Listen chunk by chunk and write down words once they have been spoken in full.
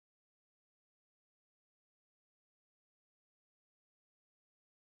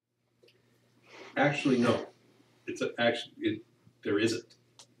Actually, no. There isn't.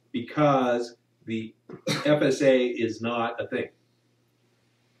 Because the FSA is not a thing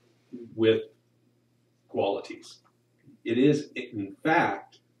with qualities. It is, in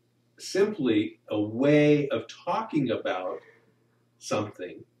fact, simply a way of talking about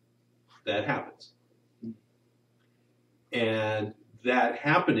something that happens. And that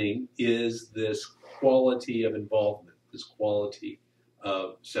happening is this quality of involvement, this quality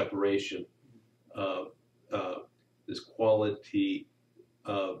of separation, this quality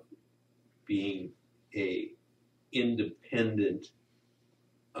of being a independent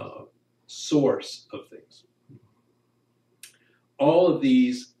source of things. All of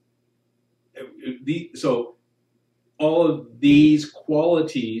these, so all of these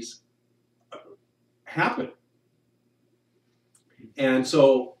qualities happen. And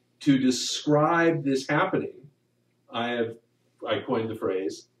so to describe this happening, I coined the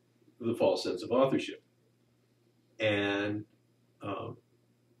phrase, the false sense of authorship. And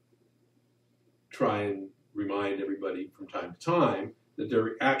try and remind everybody from time to time that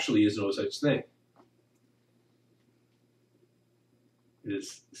there actually is no such thing. It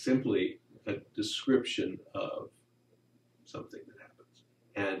is simply a description of something that happens.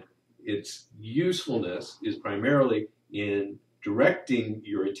 And its usefulness is primarily in directing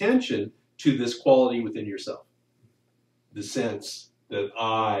your attention to this quality within yourself. The sense that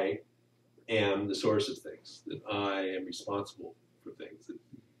I am the source of things, that I am responsible for things.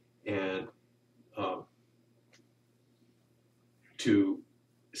 And to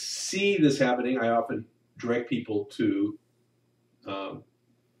see this happening, I often direct people to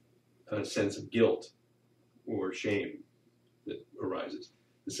a sense of guilt or shame that arises,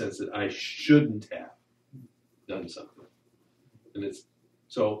 the sense that I shouldn't have done something. And it's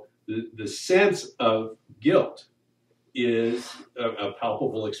so the sense of guilt is a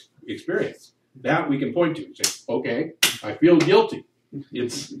palpable experience that we can point to. Say, okay, I feel guilty.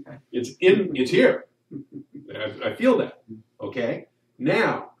 It's here. I feel that. Okay.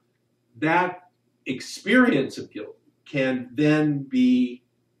 Now, that experience of guilt can then be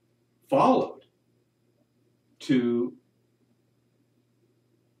followed to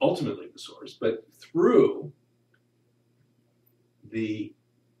ultimately the source, but through the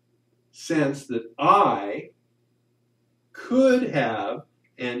sense that I could have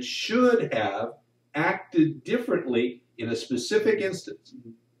and should have acted differently in a specific instance.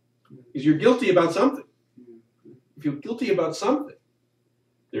 Because you're guilty about something. You feel guilty about something.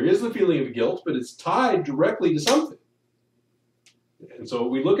 There is the feeling of guilt, but it's tied directly to something. And so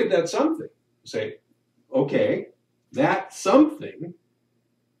we look at that something, say, okay, that something,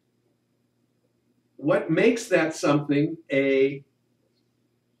 what makes that something a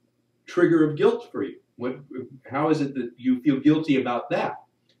trigger of guilt for you? How is it that you feel guilty about that?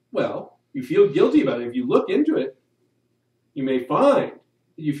 Well, you feel guilty about it. If you look into it, you may find that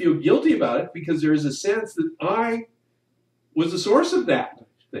you feel guilty about it because there is a sense that I was the source of that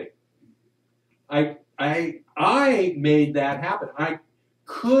thing. I made that happen. I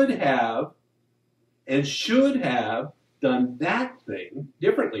could have and should have done that thing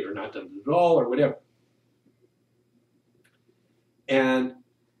differently, or not done it at all, or whatever. And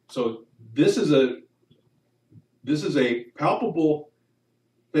so this is a palpable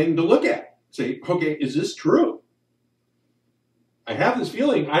thing to look at. Say, okay, is this true? I have this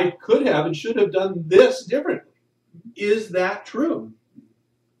feeling I could have and should have done this differently. Is that true?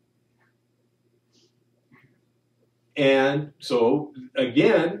 And so,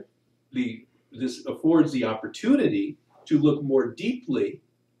 again, this affords the opportunity to look more deeply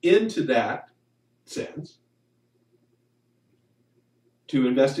into that sense, to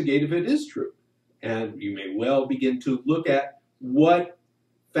investigate if it is true. And you may well begin to look at what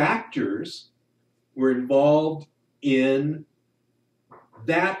factors were involved in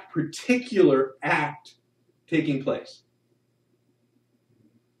that particular act taking place.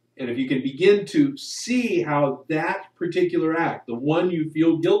 And if you can begin to see how that particular act, the one you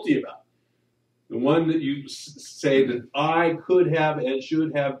feel guilty about, the one that you say that I could have and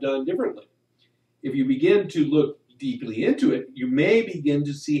should have done differently, if you begin to look deeply into it, you may begin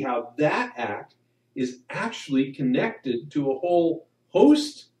to see how that act is actually connected to a whole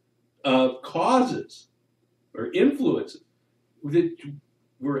host of causes or influences that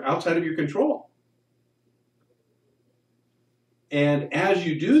were outside of your control. And as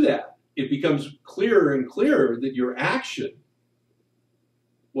you do that, it becomes clearer and clearer that your action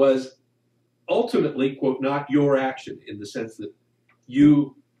was ultimately, quote, not your action, in the sense that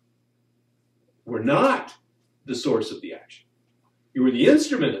you were not the source of the action. You were the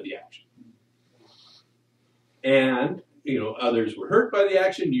instrument of the action. And, others were hurt by the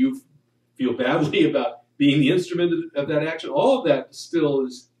action. You feel badly about being the instrument of that action. All of that still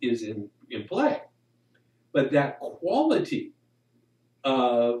is in play. But that quality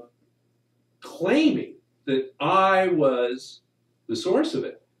of claiming that I was the source of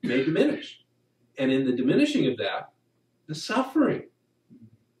it may diminish. And in the diminishing of that, the suffering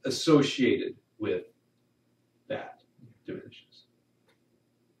associated with that diminishes.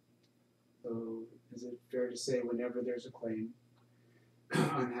 So is it fair to say whenever there's a claim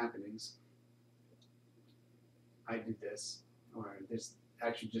on happenings, I did this, or there's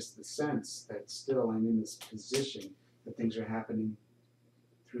actually just the sense that still I'm in this position that things are happening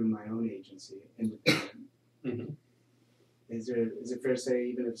through my own agency, independent. Mm-hmm. Is it fair to say,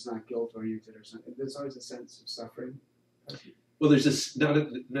 even if it's not guilt-oriented or something, there's always a sense of suffering? Well, there's not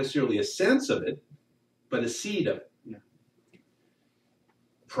necessarily a sense of it, but a seed of it. Yeah.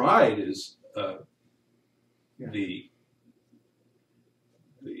 Pride is Yeah. the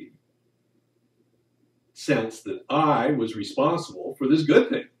sense that I was responsible for this good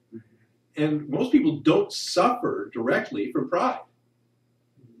thing. Mm-hmm. And most people don't suffer directly from pride.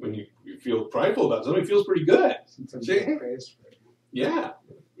 When you feel prideful about something, it feels pretty good. Sometimes Say, you're praised for it. yeah,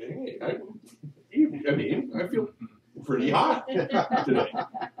 hey, I mean, I feel pretty hot today.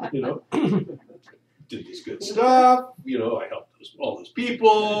 You know, did this good stuff. You know, I helped all those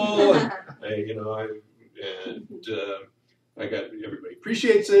people. And I got everybody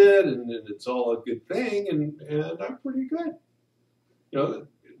appreciates it, and it's all a good thing, and I'm pretty good. You know,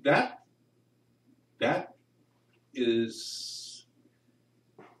 that is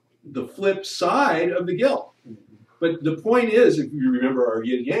the flip side of the guilt. But the point is, if you remember our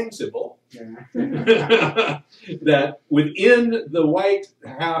yin-yang symbol, that within the white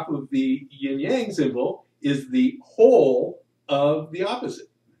half of the yin-yang symbol is the whole of the opposite.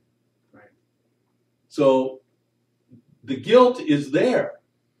 Right. So the guilt is there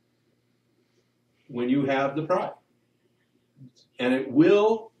when you have the pride. And it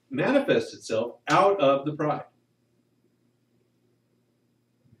will manifest itself out of the pride.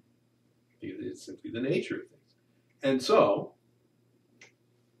 It's simply the nature of things. And so,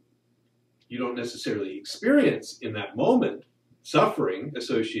 you don't necessarily experience in that moment suffering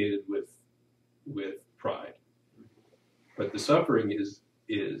associated with pride. But the suffering is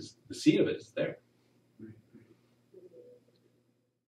the seed of it is there.